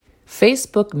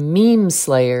Facebook meme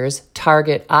slayers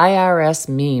target IRS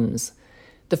memes.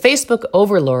 The Facebook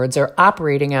overlords are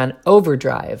operating on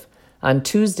overdrive. On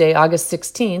Tuesday, August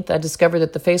 16th, I discovered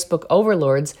that the Facebook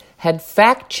overlords had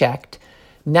fact-checked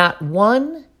not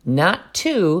one, not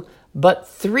two, but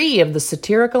 3 of the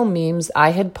satirical memes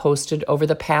I had posted over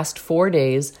the past 4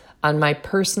 days on my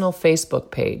personal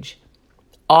Facebook page.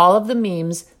 All of the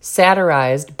memes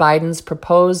satirized Biden's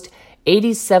proposed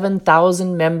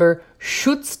 87,000-member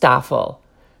Schutzstaffel,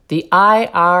 the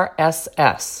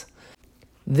IRSS.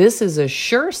 This is a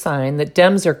sure sign that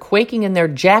Dems are quaking in their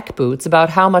jackboots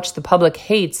about how much the public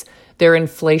hates their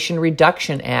Inflation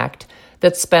Reduction Act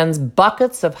that spends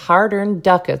buckets of hard-earned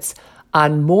ducats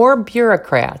on more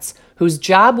bureaucrats whose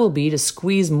job will be to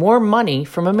squeeze more money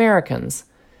from Americans.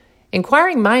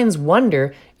 Inquiring minds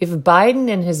wonder if Biden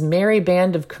and his merry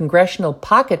band of congressional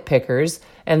pocket pickers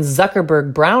and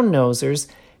Zuckerberg brown-nosers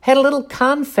had a little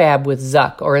confab with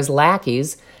Zuck or his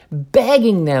lackeys,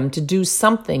 begging them to do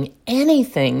something,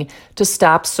 anything, to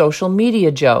stop social media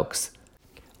jokes.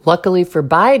 Luckily for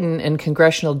Biden and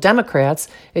congressional Democrats,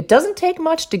 it doesn't take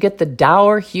much to get the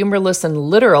dour, humorless, and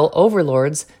literal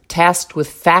overlords tasked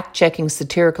with fact-checking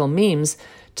satirical memes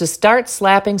to start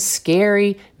slapping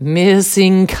scary,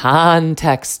 missing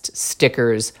context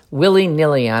stickers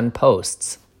willy-nilly on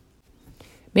posts.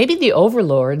 Maybe the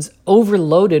overlords,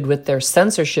 overloaded with their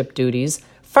censorship duties,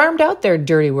 farmed out their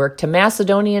dirty work to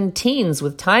Macedonian teens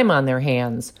with time on their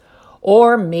hands.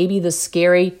 Or maybe the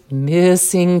scary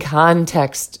missing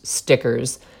context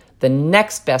stickers, the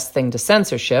next best thing to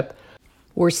censorship,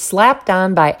 were slapped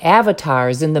on by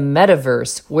avatars in the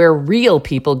metaverse where real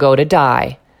people go to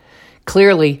die.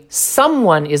 Clearly,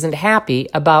 someone isn't happy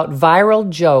about viral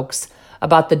jokes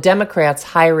about the Democrats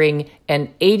hiring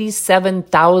an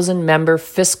 87,000-member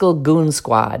fiscal goon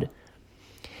squad.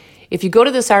 If you go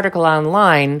to this article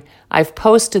online, I've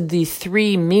posted the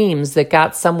 3 memes that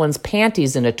got someone's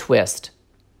panties in a twist.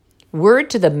 Word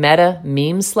to the meta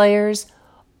meme slayers: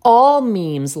 all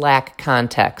memes lack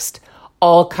context.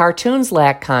 All cartoons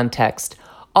lack context.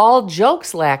 All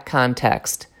jokes lack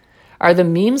context. Are the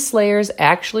meme slayers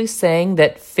actually saying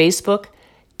that Facebook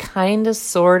kinda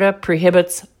sorta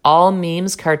prohibits all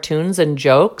memes, cartoons, and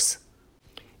jokes?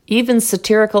 Even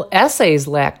satirical essays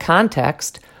lack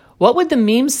context. What would the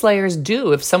meme slayers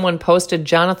do if someone posted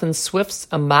Jonathan Swift's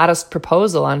A Modest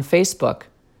Proposal on Facebook?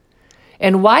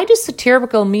 And why do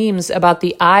satirical memes about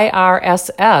the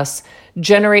IRSS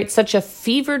generate such a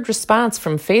fevered response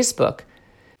from Facebook?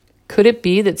 Could it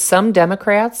be that some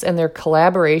Democrats and their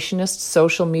collaborationist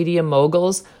social media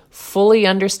moguls fully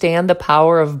understand the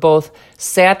power of both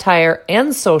satire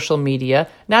and social media,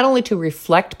 not only to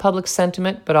reflect public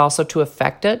sentiment, but also to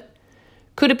affect it?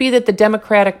 Could it be that the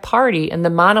Democratic Party and the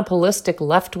monopolistic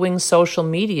left-wing social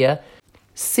media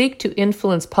seek to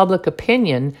influence public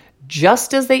opinion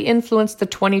just as they influenced the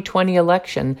 2020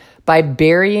 election by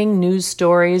burying news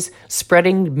stories,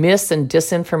 spreading mis- and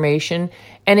disinformation,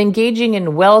 and engaging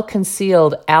in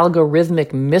well-concealed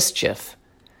algorithmic mischief?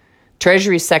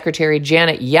 Treasury Secretary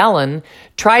Janet Yellen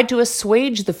tried to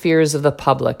assuage the fears of the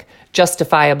public,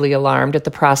 justifiably alarmed at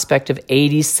the prospect of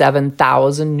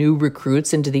 87,000 new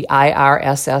recruits into the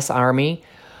IRSS Army,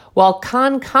 while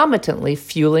concomitantly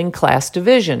fueling class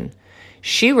division.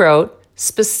 She wrote,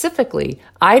 specifically,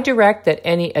 I direct that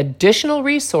any additional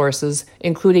resources,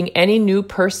 including any new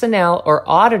personnel or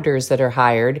auditors that are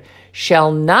hired,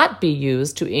 shall not be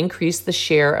used to increase the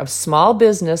share of small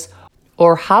business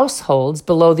or households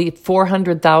below the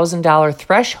 $400,000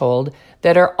 threshold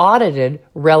that are audited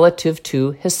relative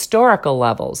to historical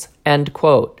levels, end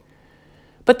quote.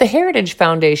 But the Heritage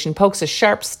Foundation pokes a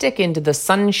sharp stick into the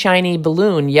sunshiny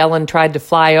balloon Yellen tried to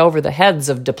fly over the heads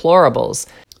of deplorables.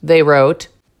 They wrote,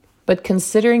 but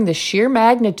considering the sheer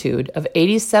magnitude of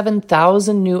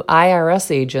 87,000 new IRS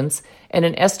agents and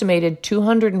an estimated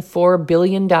 $204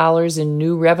 billion in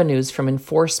new revenues from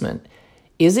enforcement,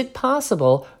 is it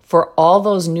possible for all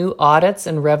those new audits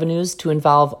and revenues to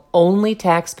involve only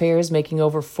taxpayers making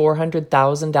over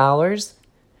 $400,000?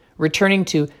 Returning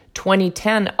to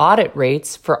 2010 audit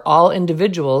rates for all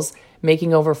individuals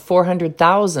making over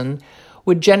 $400,000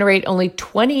 would generate only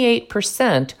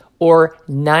 28% or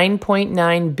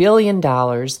 $9.9 billion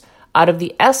out of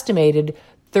the estimated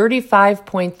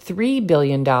 $35.3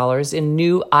 billion in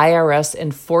new IRS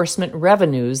enforcement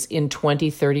revenues in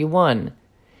 2031.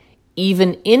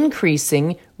 Even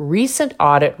increasing recent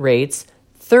audit rates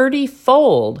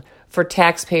 30-fold for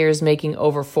taxpayers making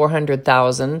over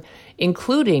 $400,000,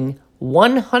 including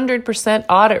 100%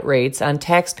 audit rates on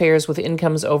taxpayers with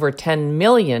incomes over $10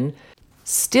 million,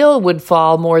 still would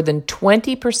fall more than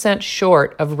 20%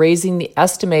 short of raising the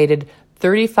estimated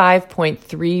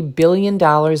 $35.3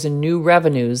 billion in new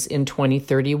revenues in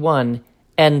 2031,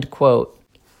 end quote.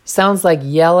 Sounds like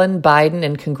Yellen, Biden,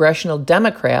 and congressional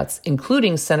Democrats,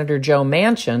 including Senator Joe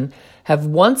Manchin, have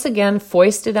once again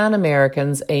foisted on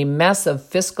Americans a mess of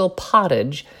fiscal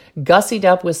pottage gussied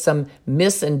up with some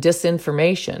mis- and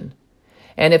disinformation.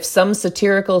 And if some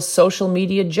satirical social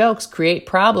media jokes create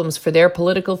problems for their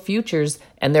political futures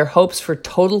and their hopes for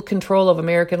total control of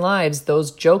American lives,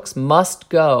 those jokes must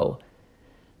go.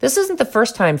 This isn't the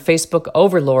first time Facebook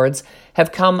overlords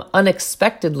have come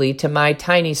unexpectedly to my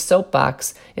tiny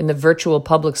soapbox in the virtual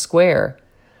public square.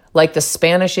 Like the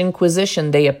Spanish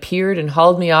Inquisition, they appeared and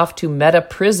hauled me off to Meta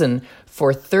prison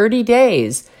for 30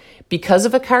 days because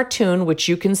of a cartoon which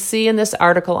you can see in this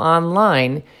article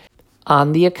online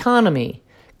on the economy,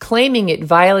 claiming it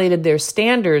violated their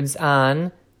standards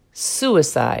on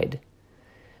suicide.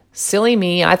 Silly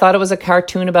me, I thought it was a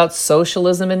cartoon about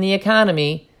socialism and the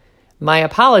economy. My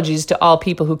apologies to all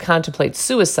people who contemplate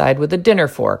suicide with a dinner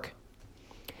fork.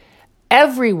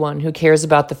 Everyone who cares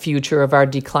about the future of our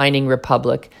declining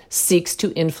republic seeks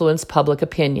to influence public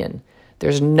opinion.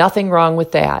 There's nothing wrong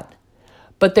with that.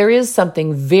 But there is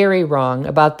something very wrong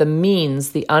about the means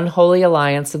the unholy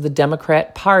alliance of the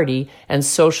Democrat Party and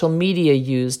social media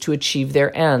use to achieve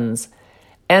their ends.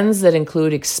 Ends that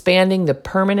include expanding the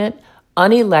permanent,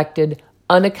 unelected,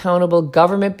 unaccountable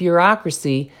government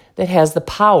bureaucracy that has the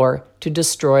power to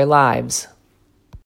destroy lives.